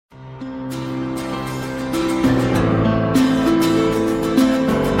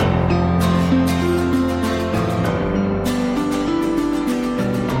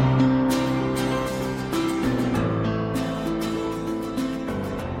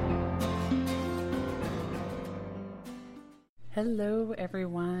Hello,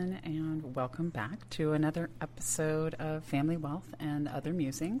 everyone, and welcome back to another episode of Family Wealth and Other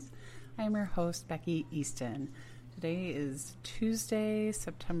Musings. I am your host, Becky Easton. Today is Tuesday,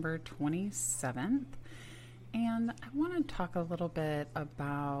 September 27th, and I want to talk a little bit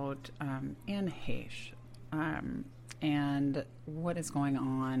about Anne Heche and what is going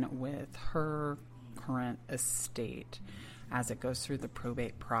on with her current estate as it goes through the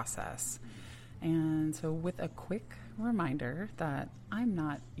probate process. And so with a quick reminder that I'm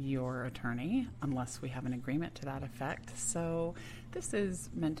not your attorney unless we have an agreement to that effect. So this is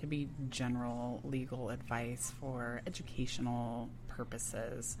meant to be general legal advice for educational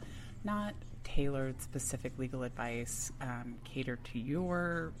purposes, not tailored specific legal advice catered to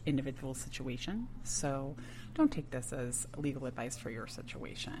your individual situation. So don't take this as legal advice for your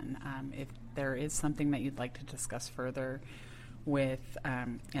situation. If there is something that you'd like to discuss further with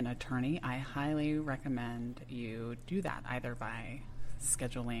an attorney, I highly recommend you do that either by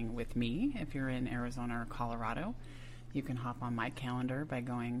scheduling with me if you're in Arizona or Colorado. You can hop on my calendar by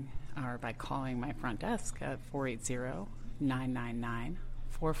calling my front desk at 480-999-4455.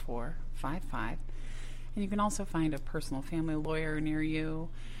 And you can also find a personal family lawyer near you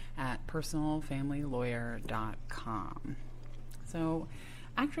at personalfamilylawyer.com. So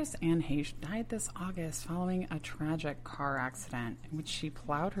actress Anne Heche died this August following a tragic car accident in which she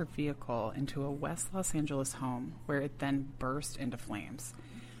plowed her vehicle into a West Los Angeles home where it then burst into flames.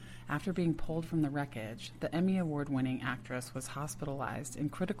 After being pulled from the wreckage, the Emmy Award-winning actress was hospitalized in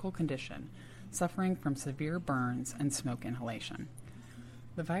critical condition, suffering from severe burns and smoke inhalation.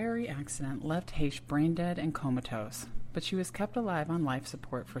 The fiery accident left Heche brain dead and comatose, but she was kept alive on life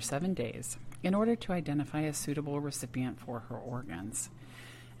support for 7 days in order to identify a suitable recipient for her organs.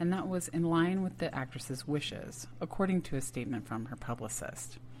 And that was in line with the actress's wishes, according to a statement from her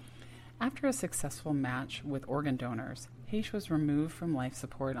publicist. After a successful match with organ donors, Heche was removed from life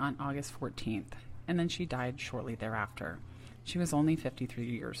support on August 14th, and then she died shortly thereafter. She was only 53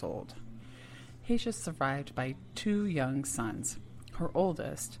 years old. Heche is survived by 2 young sons. Her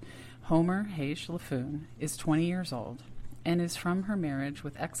oldest, Homer Heche LaFoon, is 20 years old and is from her marriage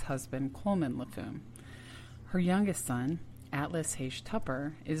with ex-husband Coleman LaFoon. Her youngest son, Atlas Heche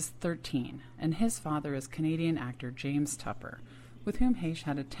Tupper, is 13, and his father is Canadian actor James Tupper, with whom Heche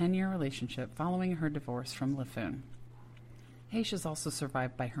had a 10-year relationship following her divorce from LaFoon. Heche is also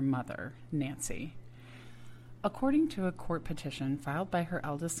survived by her mother, Nancy. According to a court petition filed by her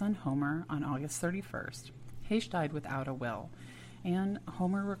eldest son Homer on August 31st, Heche died without a will, and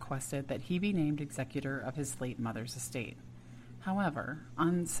Homer requested that he be named executor of his late mother's estate. However,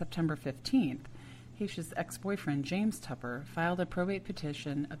 on September 15th, Heche's ex-boyfriend James Tupper filed a probate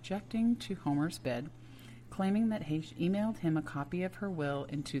petition objecting to Homer's bid, claiming that Heche emailed him a copy of her will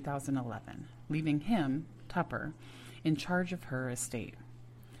in 2011, leaving him, Tupper, in charge of her estate.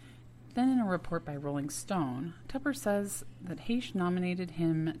 Then in a report by Rolling Stone, Tupper says that Heche nominated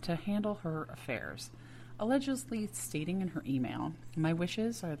him to handle her affairs, allegedly stating in her email, "My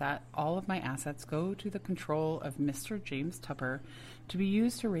wishes are that all of my assets go to the control of Mr. James Tupper to be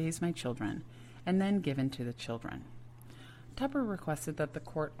used to raise my children, and then given to the children." Tupper requested that the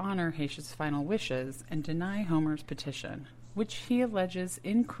court honor Heche's final wishes and deny Homer's petition, which he alleges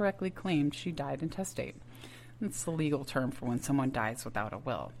incorrectly claimed she died intestate. That's the legal term for when someone dies without a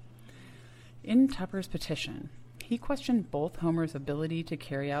will. In Tupper's petition, he questioned both Homer's ability to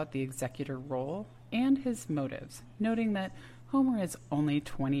carry out the executor role and his motives, noting that Homer is only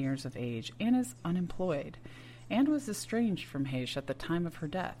 20 years of age and is unemployed, and was estranged from Heche at the time of her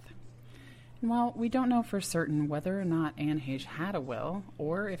death. And while we don't know for certain whether or not Anne Heche had a will,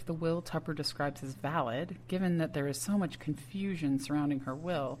 or if the will Tupper describes is valid, given that there is so much confusion surrounding her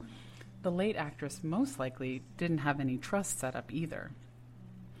will, the late actress most likely didn't have any trust set up either.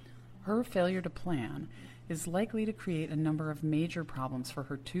 Her failure to plan is likely to create a number of major problems for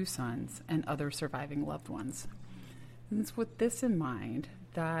her 2 sons and other surviving loved ones. And it's with this in mind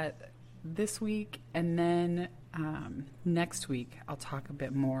that this week and then next week I'll talk a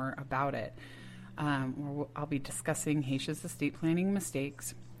bit more about it. I'll be discussing Heche's estate planning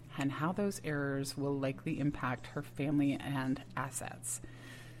mistakes and how those errors will likely impact her family and assets.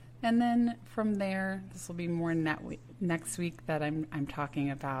 And then from there, this will be more next week that I'm talking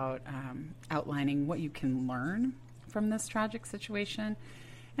about outlining what you can learn from this tragic situation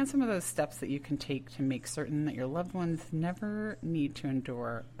and some of those steps that you can take to make certain that your loved ones never need to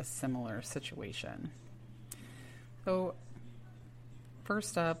endure a similar situation. So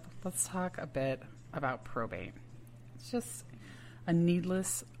first up, let's talk a bit about probate. It's just a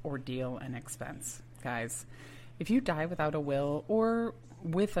needless ordeal and expense. Guys, if you die without a will or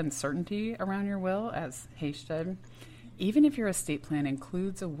with uncertainty around your will, as Heche did, Even if your estate plan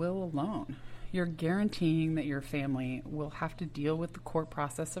includes a will alone, you're guaranteeing that your family will have to deal with the court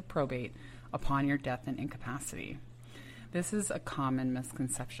process of probate upon your death and incapacity. This is a common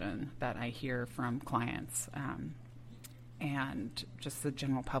misconception that I hear from clients and just the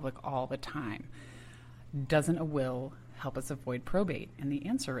general public all the time. Doesn't a will help us avoid probate? And the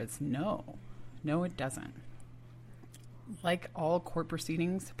answer is no. No, it doesn't. Like all court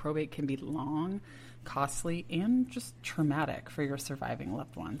proceedings, probate can be long, costly, and just traumatic for your surviving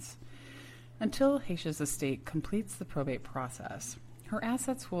loved ones. Until Heche's estate completes the probate process, her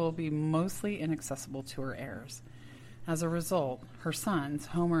assets will be mostly inaccessible to her heirs. As a result, her sons,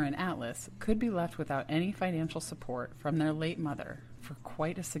 Homer and Atlas, could be left without any financial support from their late mother for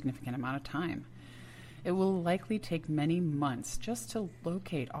quite a significant amount of time. It will likely take many months just to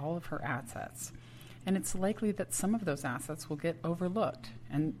locate all of her assets, and it's likely that some of those assets will get overlooked,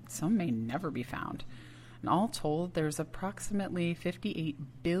 and some may never be found. And all told, there's approximately $58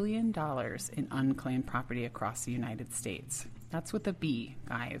 billion in unclaimed property across the United States. That's with a B,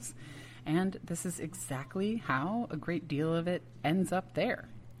 guys. And this is exactly how a great deal of it ends up there.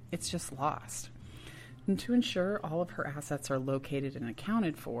 It's just lost. And to ensure all of her assets are located and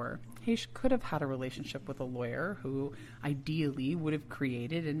accounted for, Heche could have had a relationship with a lawyer who ideally would have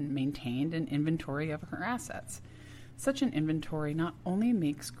created and maintained an inventory of her assets. Such an inventory not only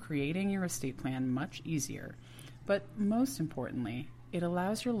makes creating your estate plan much easier, but most importantly, it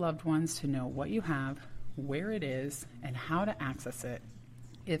allows your loved ones to know what you have, where it is, and how to access it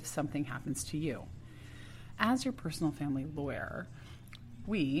if something happens to you. As your personal family lawyer,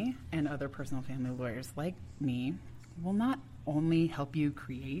 we and other personal family lawyers like me will not only help you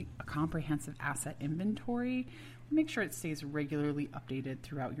create a comprehensive asset inventory, but make sure it stays regularly updated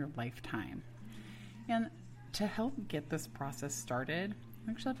throughout your lifetime. And to help get this process started,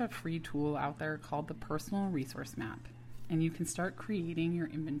 we actually have a free tool out there called the Personal Resource Map, and you can start creating your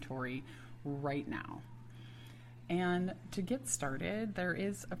inventory right now. And to get started, there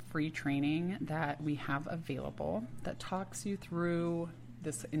is a free training that we have available that talks you through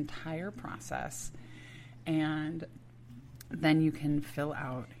this entire process, and then you can fill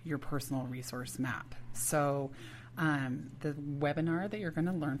out your personal resource map. So the webinar that you're going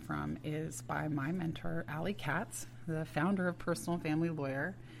to learn from is by my mentor, Allie Katz, the founder of Personal Family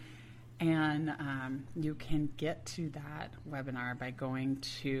Lawyer. And you can get to that webinar by going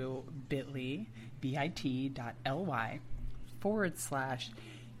to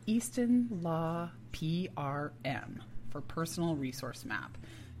bit.ly/Easton Law PRM for Personal Resource Map.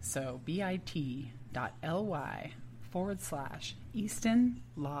 So bit.ly/Easton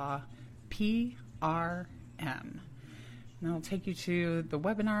Law PRM. And it'll take you to the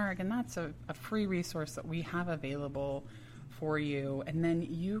webinar. Again, that's a free resource that we have available for you, and then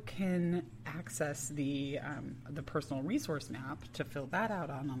you can access the personal resource map to fill that out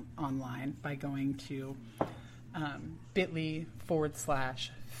online by going to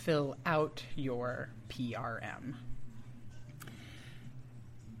bit.ly/fill out your PRM.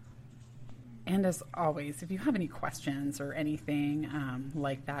 And as always, if you have any questions or anything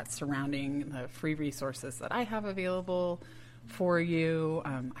like that surrounding the free resources that I have available for you,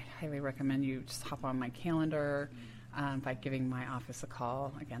 I highly recommend you just hop on my calendar by giving my office a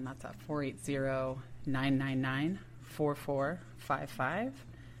call. Again, that's at 480-999-4455,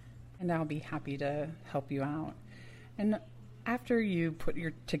 and I'll be happy to help you out. And after you put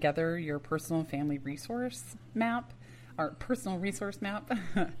together your personal family resource map, or personal resource map,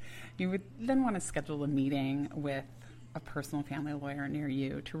 you would then want to schedule a meeting with a personal family lawyer near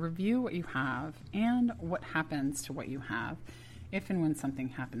you to review what you have and what happens to what you have if and when something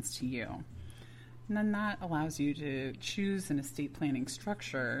happens to you. And then that allows you to choose an estate planning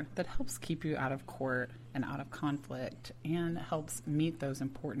structure that helps keep you out of court and out of conflict and helps meet those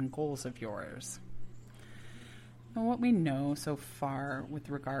important goals of yours. Now, what we know so far with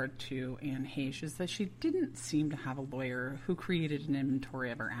regard to Anne Heche is that she didn't seem to have a lawyer who created an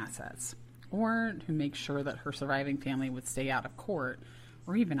inventory of her assets or who makes sure that her surviving family would stay out of court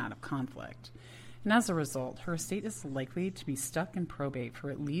or even out of conflict. And as a result, her estate is likely to be stuck in probate for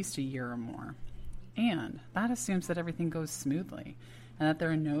at least a year or more. And that assumes that everything goes smoothly and that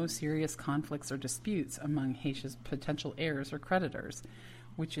there are no serious conflicts or disputes among Heche's potential heirs or creditors,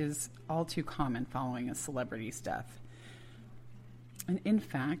 which is all too common following a celebrity's death. And in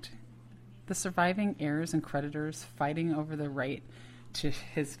fact, the surviving heirs and creditors fighting over the right to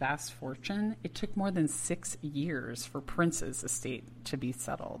his vast fortune, it took more than 6 years for Prince's estate to be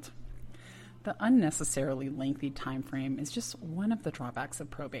settled. The unnecessarily lengthy time frame is just one of the drawbacks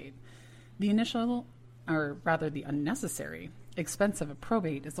of probate. The unnecessary expense of a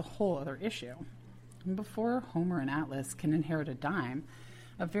probate is a whole other issue. And before Homer and Atlas can inherit a dime,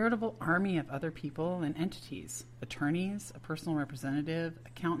 a veritable army of other people and entities, attorneys, a personal representative,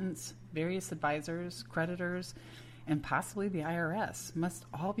 accountants, various advisors, creditors, and possibly the IRS must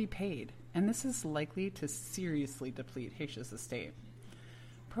all be paid, and this is likely to seriously deplete Heche's estate.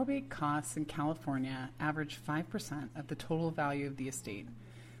 Probate costs in California average 5% of the total value of the estate,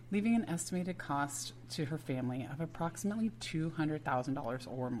 leaving an estimated cost to her family of approximately $200,000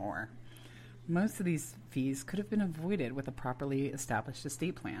 or more. Most of these fees could have been avoided with a properly established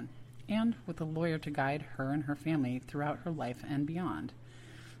estate plan, and with a lawyer to guide her and her family throughout her life and beyond.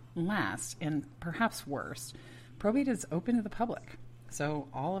 Last, and perhaps worst, probate is open to the public, so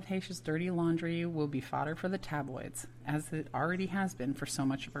all of Heche's dirty laundry will be fodder for the tabloids, as it already has been for so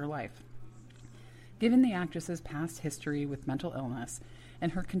much of her life. Given the actress's past history with mental illness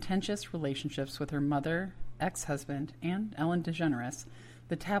and her contentious relationships with her mother, ex-husband, and Ellen DeGeneres,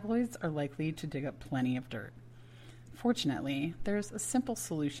 the tabloids are likely to dig up plenty of dirt. Fortunately, there's a simple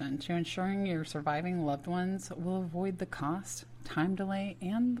solution to ensuring your surviving loved ones will avoid the cost, time delay,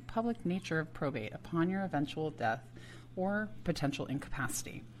 and the public nature of probate upon your eventual death or potential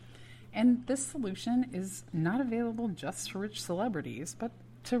incapacity. And this solution is not available just to rich celebrities, but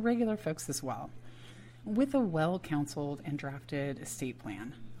to regular folks as well. With a well-counseled and drafted estate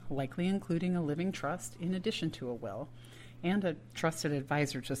plan, likely including a living trust in addition to a will, and a trusted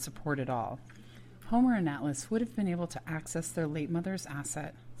advisor to support it all, Homer and Atlas would have been able to access their late mother's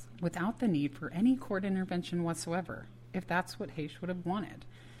assets without the need for any court intervention whatsoever, if that's what Heche would have wanted.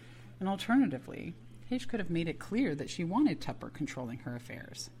 And alternatively, Heche could have made it clear that she wanted Tupper controlling her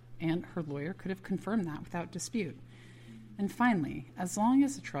affairs, and her lawyer could have confirmed that without dispute. And finally, as long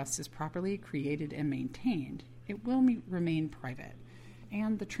as the trust is properly created and maintained, it will remain private,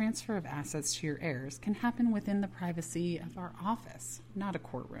 and the transfer of assets to your heirs can happen within the privacy of our office, not a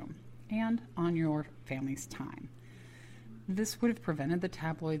courtroom, and on your family's time. This would have prevented the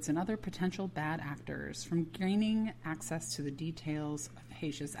tabloids and other potential bad actors from gaining access to the details of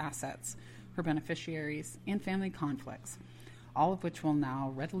Heche's assets, her beneficiaries, and family conflicts, all of which will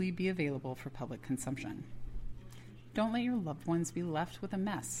now readily be available for public consumption. Don't let your loved ones be left with a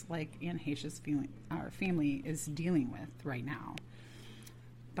mess like Aunt Heche's family is dealing with right now.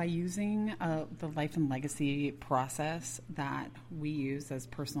 By using the life and legacy process that we use as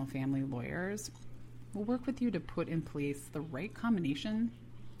personal family lawyers, we'll work with you to put in place the right combination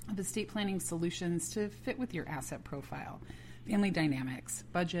of estate planning solutions to fit with your asset profile, family dynamics,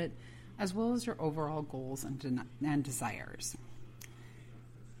 budget, as well as your overall goals and desires.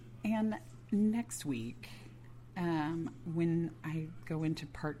 And next week, when I go into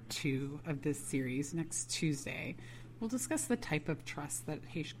part 2 of this series, next Tuesday, we'll discuss the type of trust that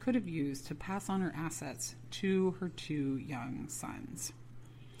Heche could have used to pass on her assets to her 2 young sons.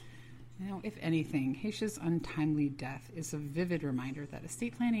 Now, if anything, Heche's untimely death is a vivid reminder that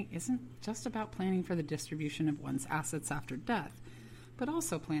estate planning isn't just about planning for the distribution of one's assets after death, but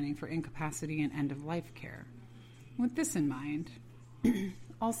also planning for incapacity and end-of-life care. With this in mind,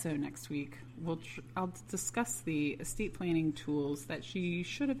 also next week, I'll discuss the estate planning tools that she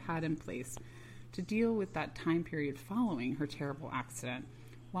should have had in place to deal with that time period following her terrible accident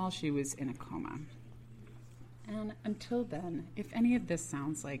while she was in a coma. And until then, if any of this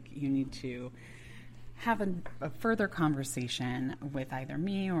sounds like you need to have a further conversation with either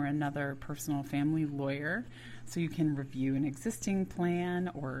me or another personal family lawyer so you can review an existing plan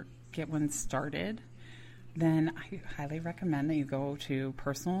or get one started, then I highly recommend that you go to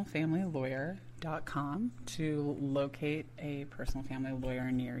personalfamilylawyer.com to locate a personal family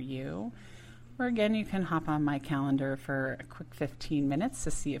lawyer near you. Or again, you can hop on my calendar for a quick 15 minutes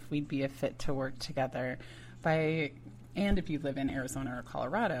to see if we'd be a fit to work together and if you live in Arizona or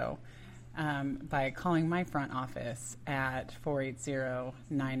Colorado, by calling my front office at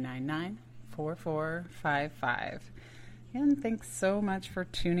 480-999-4455. And thanks so much for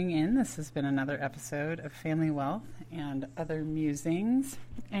tuning in. This has been another episode of Family Wealth and Other Musings,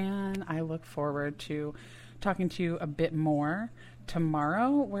 and I look forward to talking to you a bit more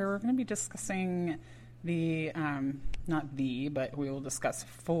tomorrow, where we're going to be discussing but we will discuss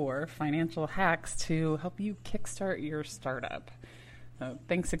 4 financial hacks to help you kickstart your startup. So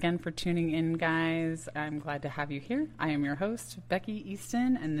thanks again for tuning in, guys. I'm glad to have you here. I am your host, Becky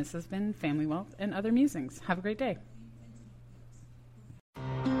Easton, and this has been Family Wealth and Other Musings. Have a great day.